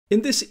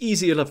In this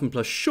Easy 11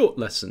 Plus short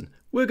lesson,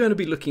 we're going to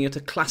be looking at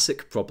a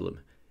classic problem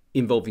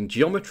involving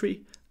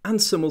geometry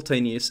and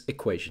simultaneous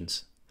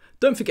equations.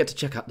 Don't forget to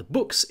check out the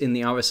books in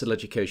the RSL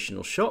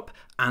Educational Shop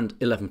and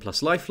 11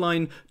 Plus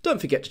Lifeline.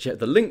 Don't forget to check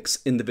the links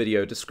in the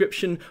video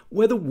description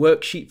where the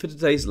worksheet for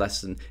today's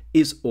lesson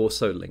is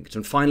also linked.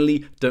 And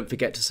finally, don't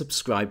forget to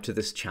subscribe to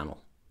this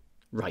channel.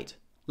 Right,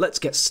 let's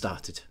get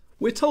started.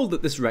 We're told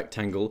that this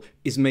rectangle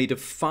is made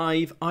of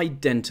 5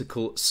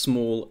 identical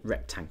small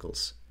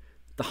rectangles.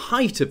 The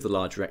height of the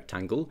large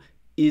rectangle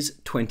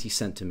is 20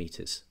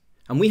 centimeters,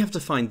 and we have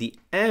to find the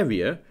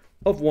area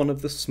of one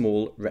of the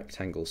small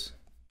rectangles.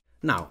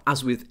 Now,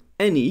 as with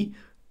any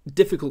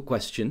difficult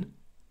question,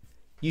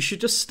 you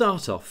should just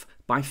start off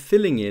by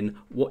filling in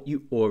what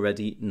you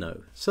already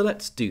know. So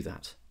let's do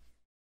that.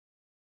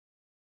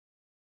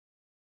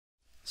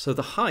 So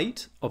the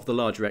height of the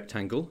large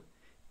rectangle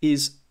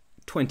is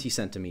 20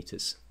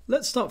 centimeters.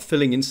 Let's start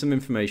filling in some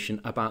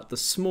information about the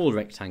small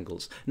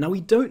rectangles. Now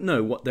we don't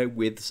know what their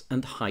widths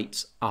and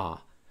heights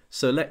are,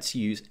 so let's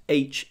use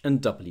h and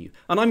w.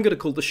 And I'm going to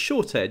call the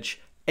short edge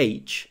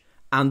h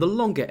and the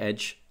longer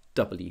edge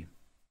w.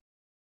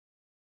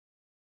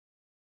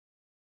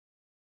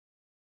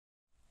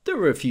 There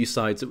are a few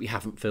sides that we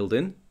haven't filled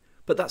in,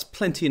 but that's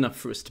plenty enough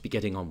for us to be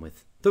getting on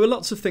with. There are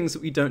lots of things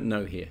that we don't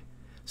know here.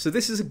 So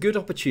this is a good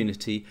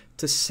opportunity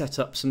to set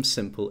up some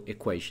simple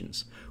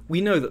equations.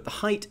 We know that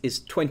the height is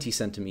 20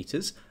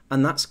 centimeters,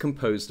 and that's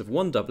composed of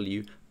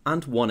 1w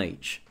and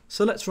 1h.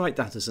 So let's write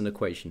that as an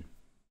equation.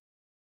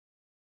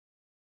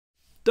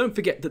 Don't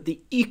forget that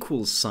the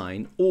equals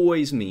sign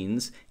always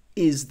means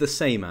is the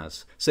same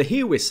as. So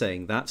here we're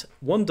saying that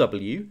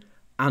 1w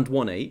and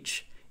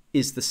 1h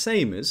is the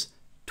same as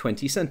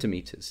 20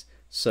 centimeters.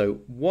 So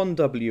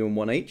 1w and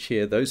 1h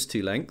here, those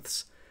two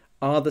lengths,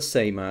 are the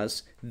same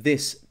as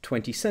this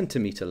 20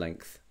 centimeter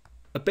length.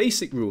 A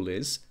basic rule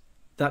is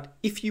that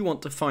if you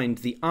want to find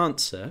the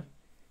answer,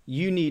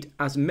 you need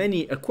as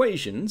many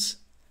equations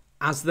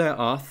as there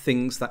are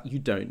things that you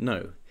don't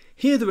know.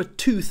 Here there are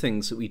two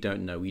things that we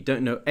don't know. We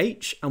don't know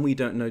h and we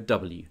don't know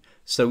w.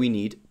 So we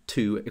need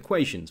two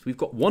equations. We've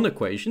got one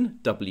equation,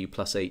 w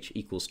plus h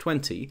equals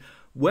 20.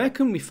 Where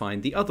can we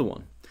find the other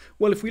one?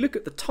 Well, if we look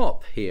at the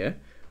top here,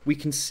 we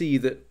can see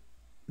that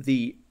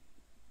the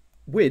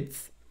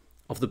width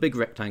of the big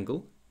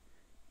rectangle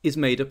is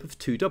made up of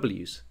 2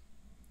 w's.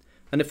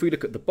 And if we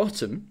look at the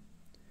bottom,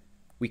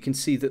 we can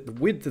see that the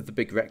width of the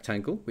big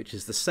rectangle, which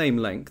is the same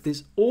length,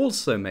 is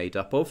also made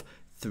up of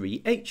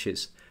 3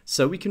 h's.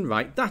 So we can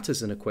write that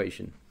as an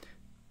equation.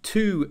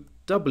 2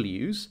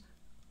 w's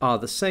are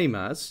the same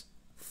as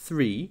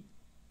 3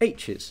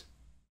 h's.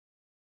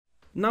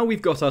 Now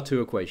we've got our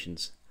two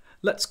equations.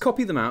 Let's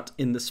copy them out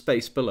in the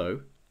space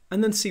below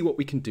and then see what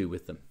we can do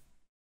with them.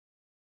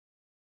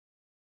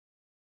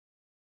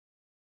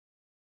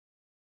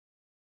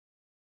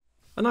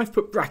 And I've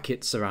put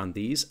brackets around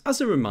these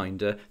as a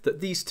reminder that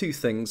these two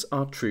things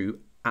are true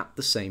at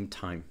the same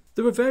time.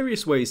 There are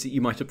various ways that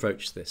you might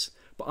approach this,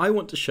 but I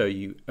want to show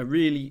you a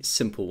really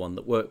simple one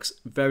that works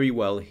very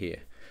well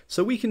here.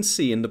 So we can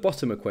see in the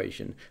bottom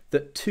equation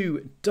that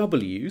 2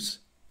 w's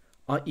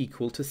are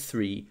equal to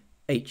 3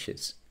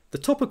 h's. The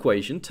top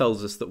equation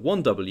tells us that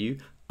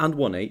 1w and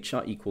 1h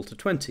are equal to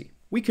 20.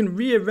 We can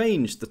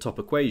rearrange the top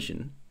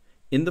equation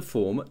in the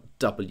form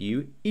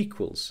w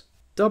equals.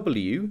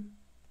 W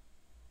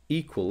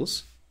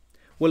equals,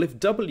 well, if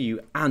w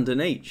and an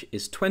h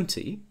is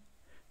 20,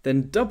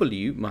 then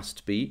w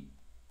must be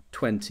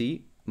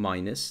 20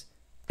 minus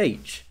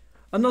h.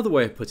 Another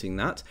way of putting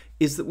that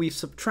is that we've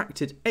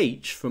subtracted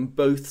h from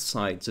both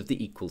sides of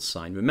the equals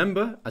sign.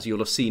 Remember, as you'll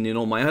have seen in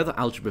all my other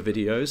algebra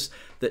videos,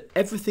 that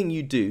everything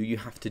you do, you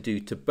have to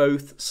do to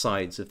both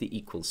sides of the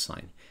equals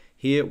sign.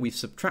 Here we've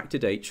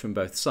subtracted h from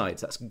both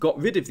sides. That's got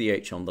rid of the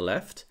h on the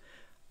left,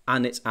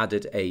 and it's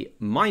added a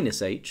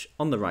minus h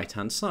on the right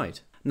hand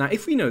side. Now,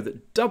 if we know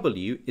that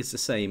w is the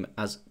same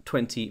as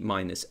 20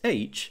 minus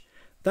h,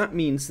 that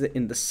means that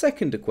in the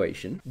second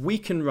equation, we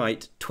can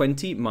write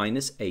 20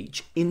 minus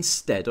h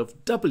instead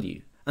of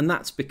w. And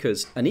that's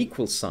because an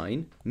equal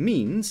sign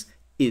means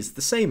is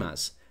the same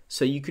as.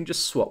 So you can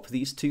just swap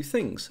these two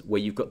things.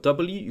 Where you've got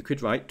w, you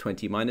could write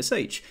 20 minus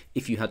h.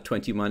 If you had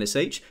 20 minus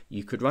h,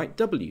 you could write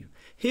w.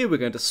 Here we're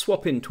going to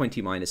swap in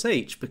 20 minus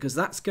h because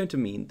that's going to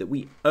mean that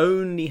we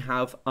only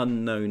have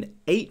unknown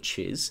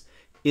h's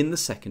in the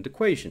second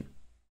equation.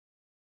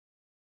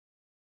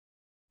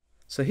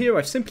 So here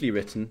I've simply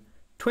written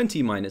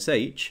 20 minus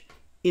h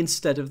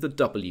instead of the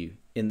w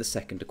in the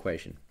second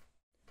equation.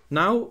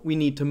 Now we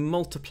need to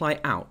multiply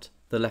out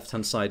the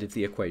left-hand side of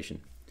the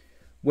equation.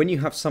 When you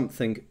have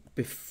something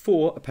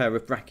before a pair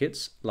of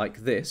brackets like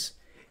this,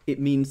 it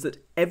means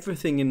that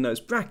everything in those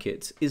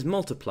brackets is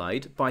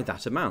multiplied by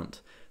that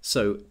amount.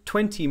 So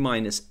 20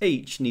 minus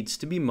h needs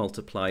to be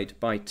multiplied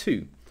by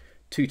 2.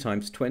 2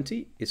 times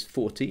 20 is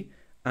 40,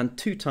 and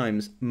 2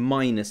 times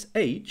minus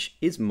h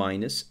is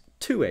minus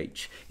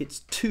 2h. It's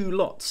two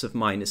lots of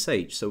minus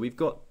h, so we've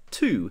got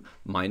 2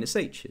 minus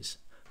h's,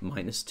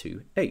 minus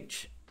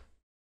 2h.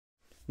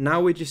 Now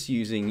we're just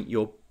using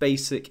your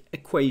basic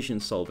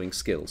equation solving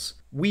skills.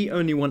 We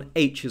only want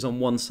h's on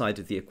one side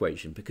of the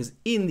equation because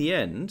in the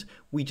end,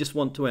 we just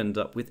want to end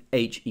up with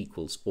h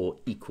equals or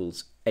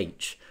equals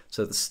h.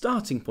 So the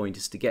starting point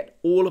is to get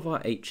all of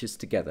our h's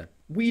together.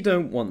 We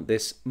don't want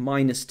this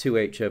minus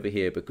 2h over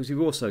here because we've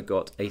also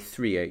got a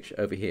 3h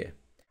over here.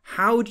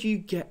 How do you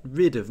get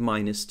rid of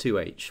minus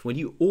 2h? Well,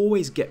 you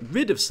always get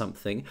rid of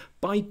something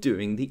by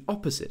doing the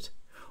opposite.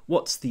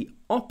 What's the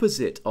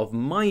opposite of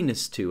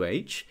minus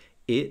 2h?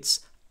 It's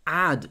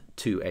add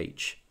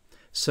 2h.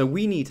 So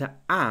we need to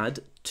add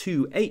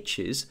 2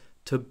 h's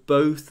to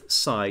both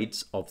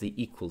sides of the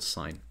equals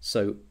sign.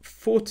 So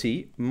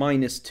 40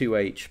 minus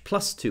 2h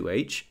plus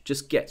 2h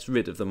just gets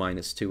rid of the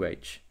minus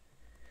 2h.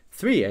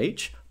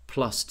 3h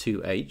plus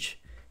 2h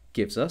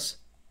gives us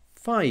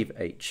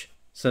 5h.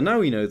 So now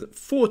we know that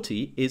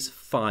 40 is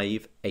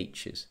 5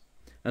 h's.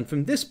 And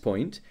from this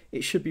point,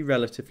 it should be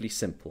relatively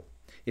simple.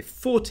 If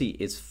 40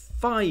 is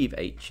 5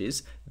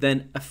 h's,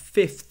 then a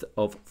fifth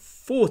of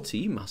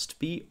 40 must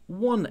be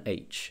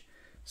 1h.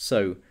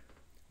 So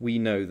we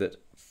know that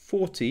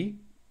 40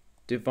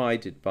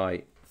 divided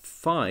by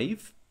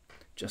 5,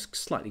 just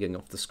slightly going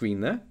off the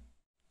screen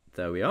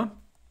there we are,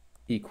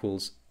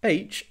 equals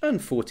h, and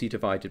 40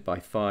 divided by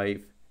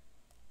 5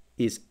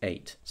 is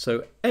 8.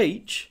 So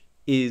h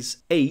is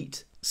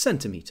 8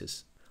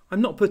 centimetres.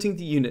 I'm not putting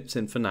the units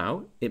in for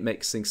now, it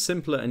makes things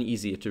simpler and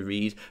easier to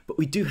read, but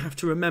we do have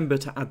to remember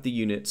to add the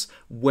units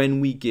when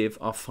we give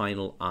our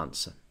final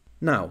answer.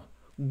 Now,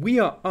 we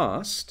are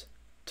asked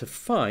to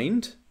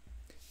find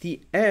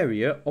the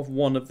area of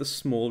one of the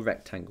small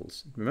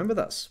rectangles. Remember,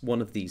 that's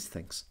one of these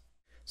things.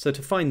 So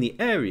to find the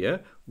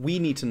area, we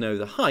need to know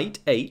the height,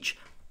 h,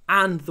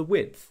 and the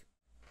width.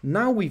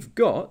 Now we've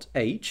got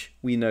h,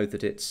 we know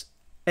that it's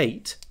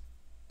 8.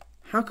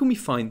 How can we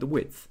find the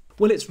width?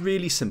 Well, it's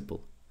really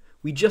simple.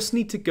 We just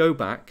need to go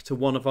back to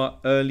one of our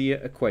earlier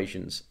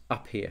equations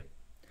up here.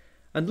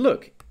 And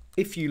look,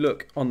 if you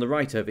look on the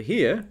right over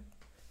here,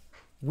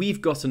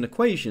 we've got an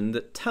equation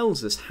that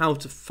tells us how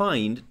to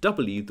find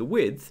w, the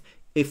width,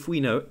 if we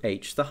know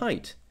h, the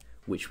height,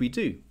 which we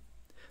do.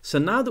 So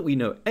now that we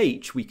know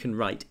h, we can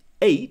write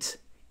 8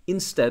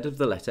 instead of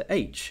the letter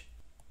h.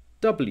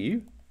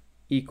 W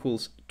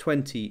equals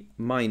 20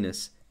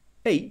 minus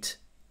 8,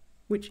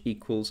 which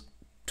equals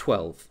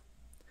 12.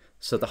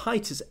 So the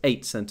height is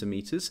 8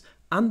 centimetres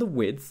and the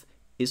width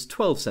is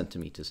 12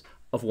 centimetres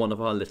of one of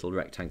our little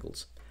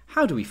rectangles.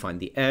 How do we find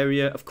the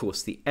area? Of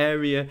course, the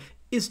area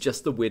is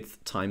just the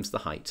width times the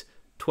height.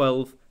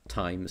 12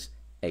 times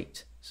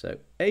 8. So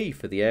A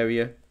for the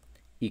area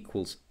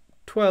equals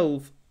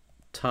 12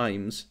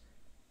 times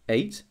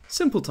 8.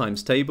 Simple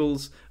times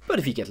tables, but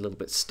if you get a little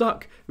bit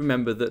stuck,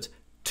 remember that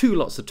 2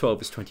 lots of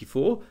 12 is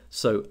 24,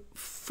 so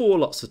 4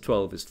 lots of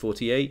 12 is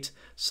 48,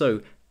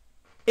 so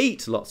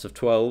 8 lots of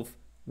 12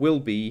 will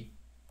be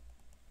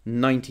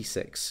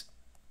 96.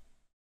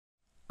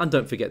 And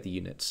don't forget the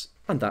units.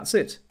 And that's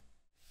it.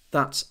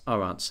 That's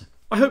our answer.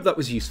 I hope that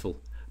was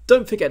useful.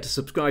 Don't forget to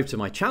subscribe to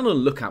my channel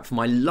and look out for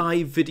my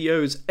live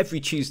videos every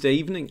Tuesday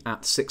evening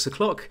at 6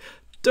 o'clock.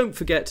 Don't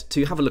forget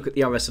to have a look at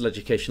the RSL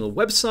Educational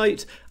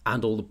website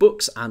and all the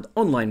books and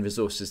online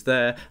resources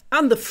there,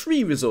 and the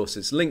free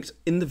resources linked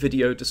in the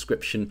video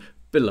description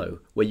below,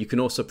 where you can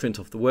also print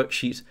off the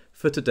worksheet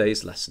for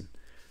today's lesson.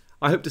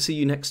 I hope to see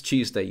you next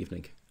Tuesday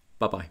evening.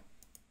 Bye-bye.